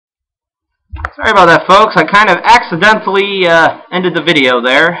Sorry about that, folks. I kind of accidentally ended the video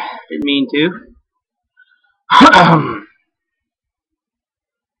there. Didn't mean to.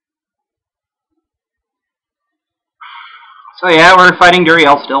 So yeah, we're fighting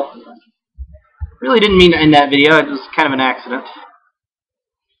Durael still. Really didn't mean to end that video. It was kind of an accident.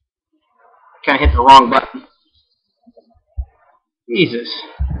 Kind of hit the wrong button. Jesus.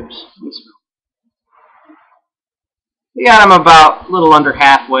 Oops. We got him about a little under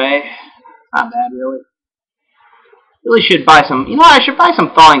halfway. Not bad, really. Really should buy some. You know, I should buy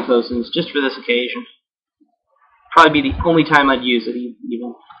some thawing potions just for this occasion. Probably be the only time I'd use it,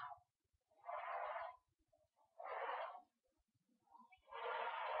 even.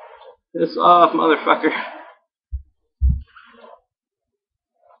 Piss off, motherfucker.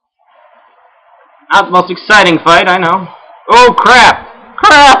 Not the most exciting fight, I know. Oh, crap!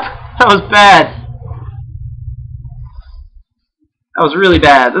 Crap! That was bad. That was really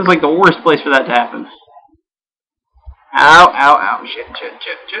bad. This is like the worst place for that to happen. Ow, ow, ow. Shit.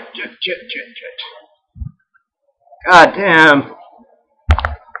 God damn.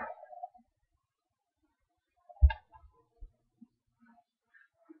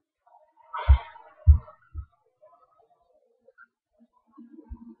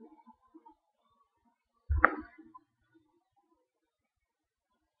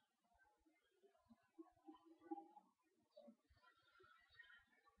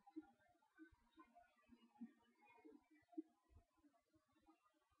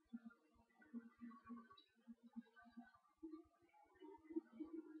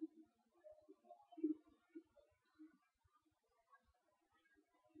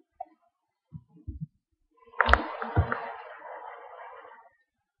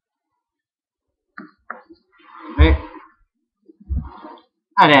 Hey.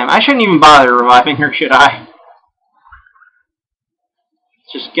 Ah, damn. I shouldn't even bother reviving her, should I?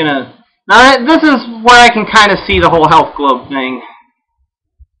 Just gonna... Now, this is where I can kind of see the whole health globe thing.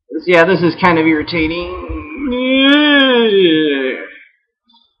 Yeah, this is kind of irritating.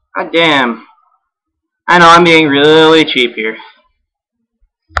 God damn. I know, I'm being really cheap here.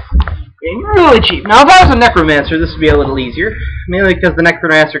 Being really cheap. Now, if I was a necromancer, this would be a little easier. Mainly because the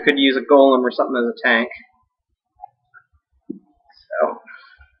necromancer could use a golem or something as a tank. So...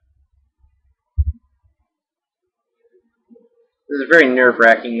 This is very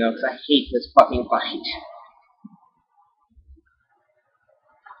nerve-wracking, though, because I hate this fucking fight.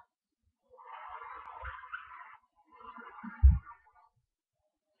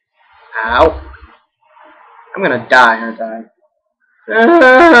 Ow. I'm gonna die, aren't I?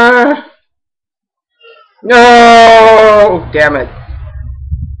 No! Damn it.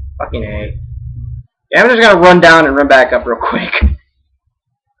 Fucking A. Yeah, I'm just gonna run down and run back up real quick.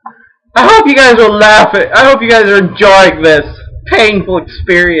 I hope you guys are laughing. I hope you guys are enjoying this painful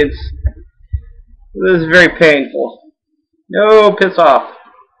experience. This is very painful. No, piss off.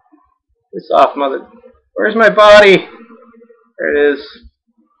 Piss off, mother. Where's my body? There it is.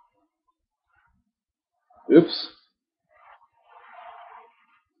 Oops.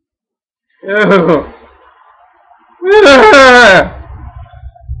 Oh.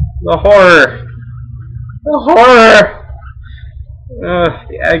 The horror. The horror.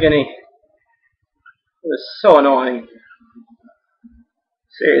 The agony. It was so annoying.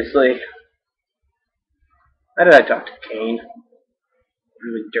 Seriously. Why did I talk to Kane?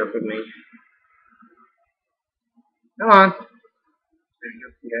 Really derp with me. Come on. There you go.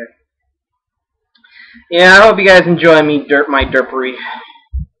 Okay. Yeah, I hope you guys enjoy my derpery.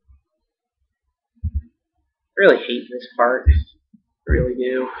 I really hate this part. I really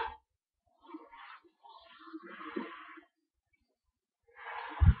do.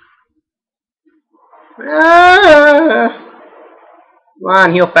 Ah! Come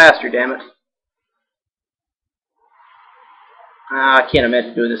on, heal faster, damn it. I can't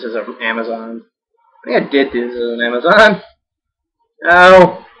imagine doing this as an Amazon. I think I did do this as an Amazon.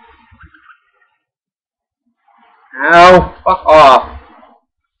 Ow. Ow. Fuck off.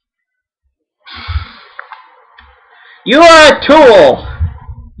 You are a tool!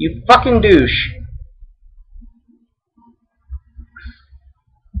 You fucking douche.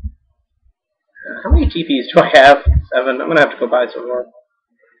 How many TPs do I have? 7. I'm gonna have to go buy some more.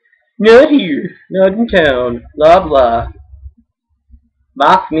 Not here. Not in town. Blah blah.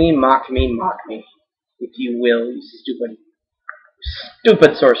 Mock me, mock me, mock me. If you will, you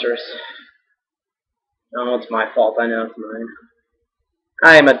stupid sorceress. Oh, it's my fault. I know it's mine.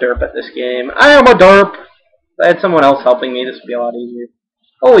 I am a derp at this game. I am a derp! If I had someone else helping me, this would be a lot easier.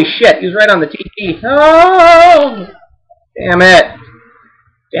 Holy shit, he was right on the TP. Oh! Damn it.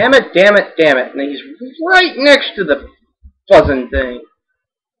 Damn it, damn it, damn it. And he's right next to the buzzing thing.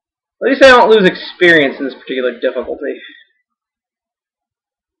 At least I don't lose experience in this particular difficulty.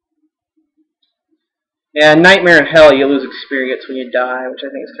 Yeah, Nightmare in Hell, you lose experience when you die, which I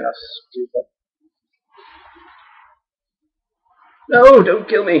think is kind of stupid. No, don't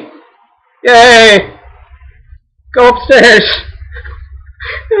kill me. Yay! Go upstairs!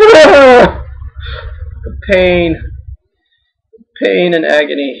 The pain. Pain and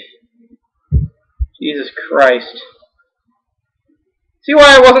agony. Jesus Christ. See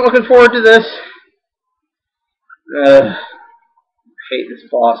why I wasn't looking forward to this? I hate this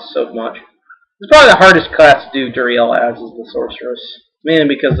boss so much. It's probably the hardest class to do Durael as is the Sorceress. Mainly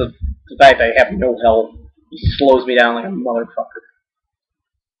because of the fact that I have no health. He slows me down like a motherfucker.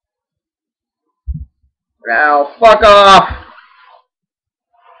 Now, fuck off!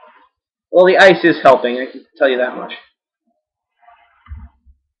 Well, the ice is helping, I can tell you that much.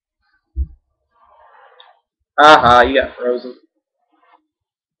 Aha, you got frozen.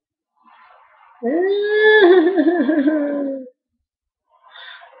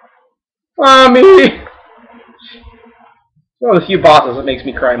 Mommy! One of the few bosses that makes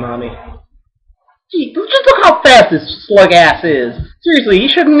me cry, Mommy. Gee, just look how fast this slug ass is. Seriously, he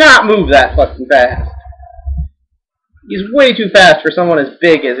should not move that fucking fast. He's way too fast for someone as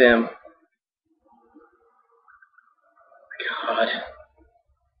big as him. God.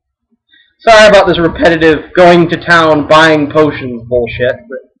 Sorry about this repetitive going to town buying potions bullshit,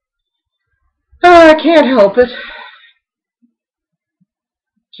 but I can't help it.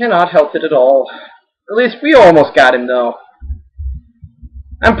 Cannot help it at all. At least we almost got him, though.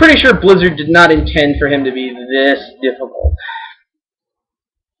 I'm pretty sure Blizzard did not intend for him to be this difficult.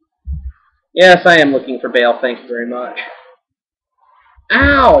 Yes, I am looking for bail, thank you very much.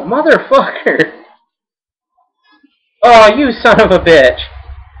 Ow, motherfucker! Oh, you son of a bitch!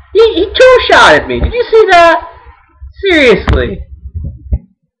 He two-shotted me, did you see that? Seriously.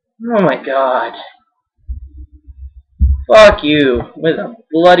 Oh my god. Fuck you, with a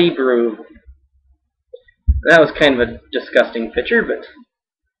bloody brew. That was kind of a disgusting picture, but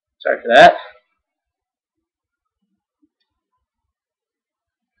sorry for that.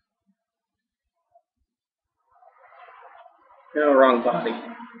 No, wrong body.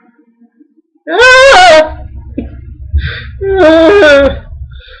 Ah! Ah!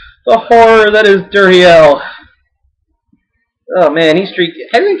 The horror that is Durael. Oh man,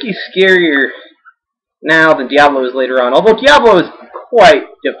 I think he's scarier now than Diablo is later on. Although Diablo is quite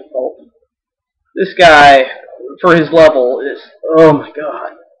difficult. This guy, for his level, is... oh my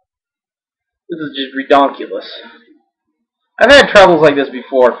god. This is just redonkulous. I've had troubles like this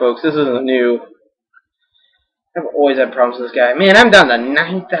before, folks. This isn't new. I've always had problems with this guy. Man, I'm down to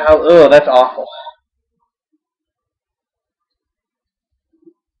 9,000. Oh, that's awful.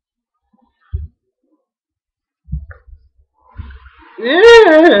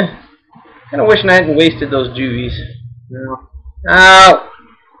 Yeah. Kind of wishing I hadn't wasted those juvies. No. Ow!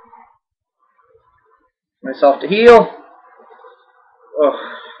 Myself to heal. Oh,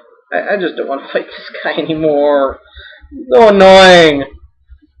 I just don't want to fight this guy anymore. So annoying.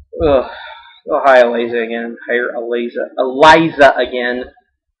 Ugh. Oh, hi, Eliza again. Hire Eliza again.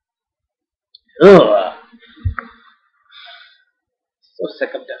 Ugh. So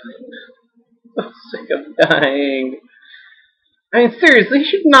sick of dying. So sick of dying. I mean, seriously, he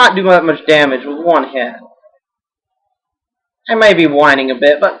should not do that much damage with one hit. I may be whining a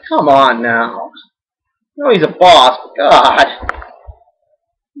bit, but come on now. I know he's a boss, but God.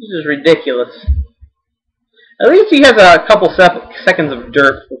 This is ridiculous. At least he has a couple seconds of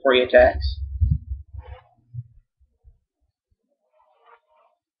dirt before he attacks.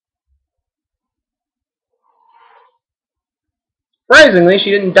 Surprisingly, she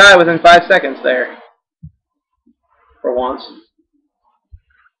didn't die within 5 seconds there. For once.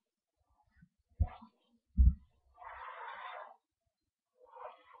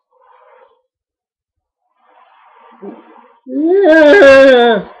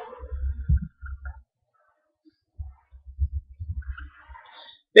 Yeah.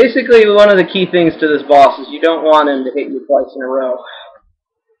 Basically, one of the key things to this boss is you don't want him to hit you twice in a row.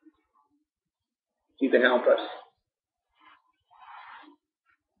 If you can help it.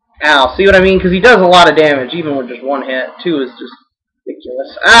 Ow, see what I mean? Because he does a lot of damage, even with just one hit. 2 is just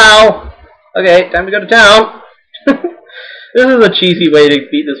ridiculous. Ow! Okay, time to go to town. This is a cheesy way to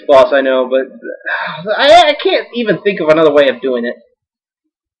beat this boss, I know, but I can't even think of another way of doing it.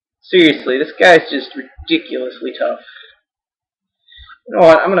 Seriously, this guy's just ridiculously tough. You know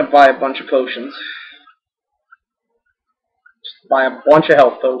what? I'm going to buy a bunch of potions. Just buy a bunch of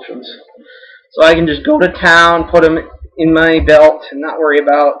health potions. So I can just go to town, put them in my belt, and not worry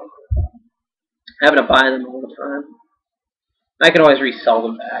about having to buy them all the time. I can always resell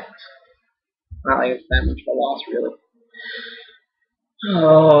them back. Not like it's that much of a loss, really.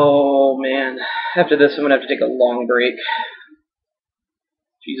 Oh, man. After this, I'm going to have to take a long break.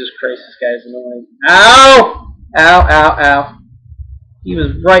 Jesus Christ, this guy's annoying. Ow! Ow, ow, ow. He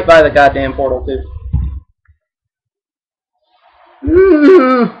was right by the goddamn portal, too.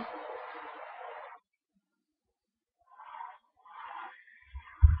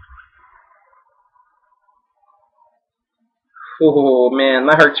 Oh, man,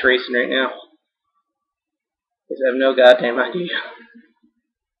 my heart's racing right now. Because I have no goddamn idea.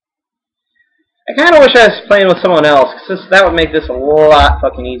 I kind of wish I was playing with someone else, because that would make this a lot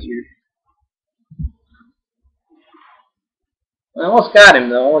fucking easier. I almost got him,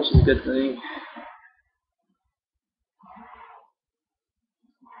 though, which is a good thing.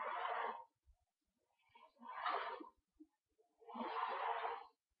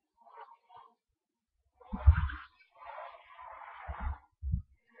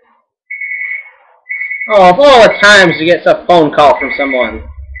 Oh, of all the times to get a phone call from someone.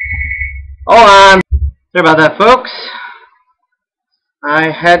 Hold on. Sorry about that, folks.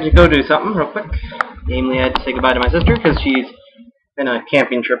 I had to go do something real quick. Namely, I had to say goodbye to my sister because she's in a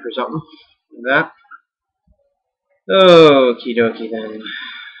camping trip or something. Like that. Okie dokie then.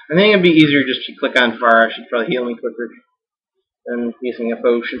 I think it'd be easier just to click on fire. She'd probably heal me quicker than using a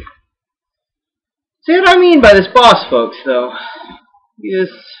potion. See what I mean by this boss, folks, though? He is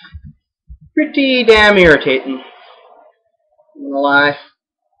pretty damn irritating. I'm gonna lie.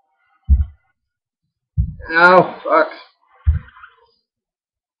 Oh, fuck.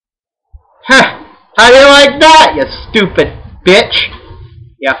 Huh! How do you like that, you stupid bitch?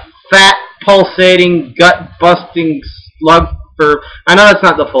 You fat, pulsating, gut-busting slug for... I know that's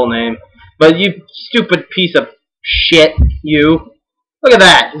not the full name, but you stupid piece of shit, you. Look at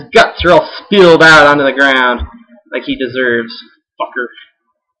that! His guts are all spilled out onto the ground, like he deserves. Fucker.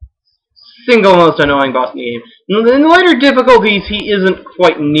 Single most annoying boss in the game. In later difficulties, he isn't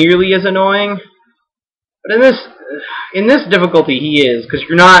quite nearly as annoying. But in this difficulty, he is, because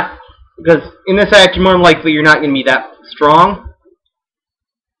you're not... Because in this act, more than likely, you're not going to be that strong.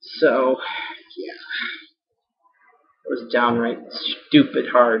 So, yeah. It was downright stupid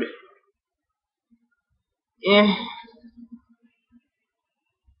hard. It's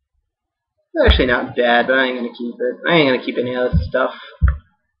actually not bad, but I ain't going to keep it. I ain't going to keep any of this stuff.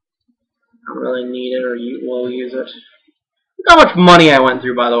 I don't really need it, or will use it. Look how much money I went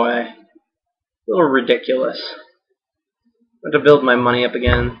through, by the way. A little ridiculous. I have to build my money up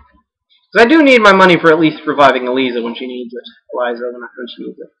again. Because I do need my money for at least reviving Eliza when she needs it. Eliza, when she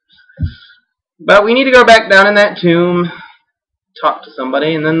needs it. But we need to go back down in that tomb, talk to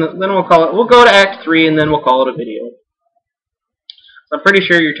somebody, and then we'll call it. We'll go to Act 3, and then we'll call it a video. So I'm pretty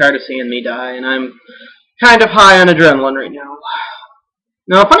sure you're tired of seeing me die, and I'm kind of high on adrenaline right now.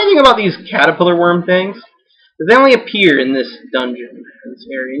 Now, the funny thing about these caterpillar worm things is they only appear in this dungeon, in this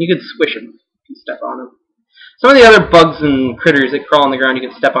area, and you can squish them if you step on them. Some of the other bugs and critters that crawl on the ground you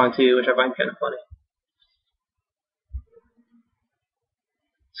can step on too, which I find kind of funny.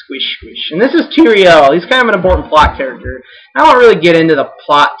 Squish, squish. And this is Durael. He's kind of an important plot character. I won't really get into the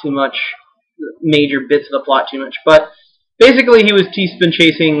plot too much, the major bits of the plot too much, but basically he's been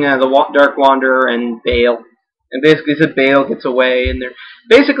chasing the Dark Wanderer and Bale. And basically said Bale gets away, and they're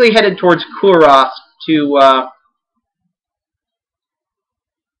basically headed towards Kuros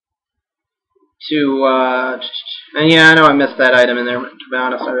and yeah, I know I missed that item in there, but to be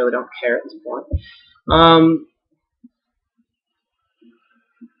honest, I really don't care at this point.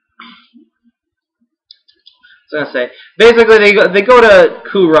 So I was gonna say, basically they go to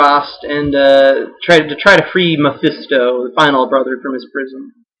Kuros and try to free Mephisto, the final brother, from his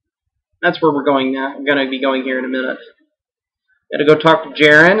prison. That's where we're going now. We're gonna be going here in a minute. Gotta go talk to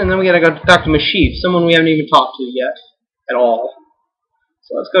Jaren, and then we gotta go talk to Mashif, someone we haven't even talked to yet at all.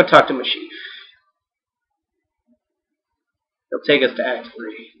 So let's go talk to Mashif. He'll take us to Act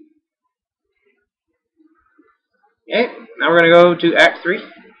 3. Okay, now we're going to go to Act 3.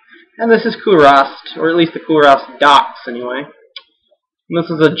 And this is Kuros, or at least the Kuros docks, anyway. And this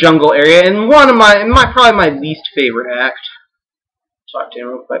is a jungle area, and probably my least favorite act. Talk to him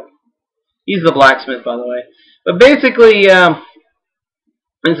real quick. He's the blacksmith, by the way. But basically,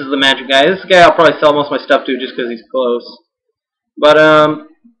 this is the magic guy. This guy I'll probably sell most of my stuff to just because he's close. But,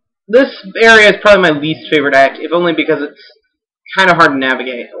 this area is probably my least favorite act, if only because it's kind of hard to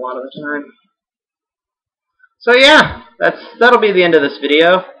navigate a lot of the time. So yeah, that'll be the end of this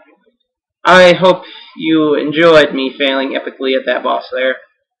video. I hope you enjoyed me failing epically at that boss there.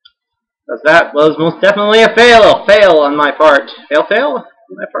 Because that was most definitely a fail on my part. Fail on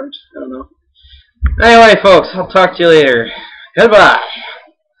my part? I don't know. Anyway, folks, I'll talk to you later. Goodbye.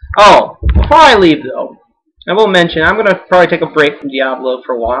 Oh, before I leave though, I will mention I'm gonna probably take a break from Diablo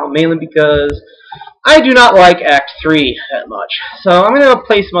for a while, mainly because I do not like Act 3 that much. So I'm gonna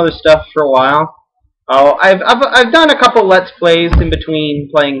play some other stuff for a while. Oh, I've done a couple Let's Plays in between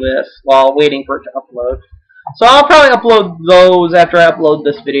playing this while waiting for it to upload. So I'll probably upload those after I upload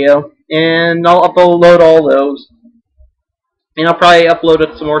this video, and I'll upload all those, and I'll probably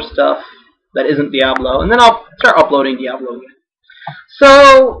upload some more stuff that isn't Diablo, and then I'll start uploading Diablo again.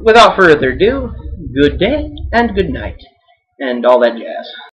 So, without further ado, good day and good night, and all that jazz.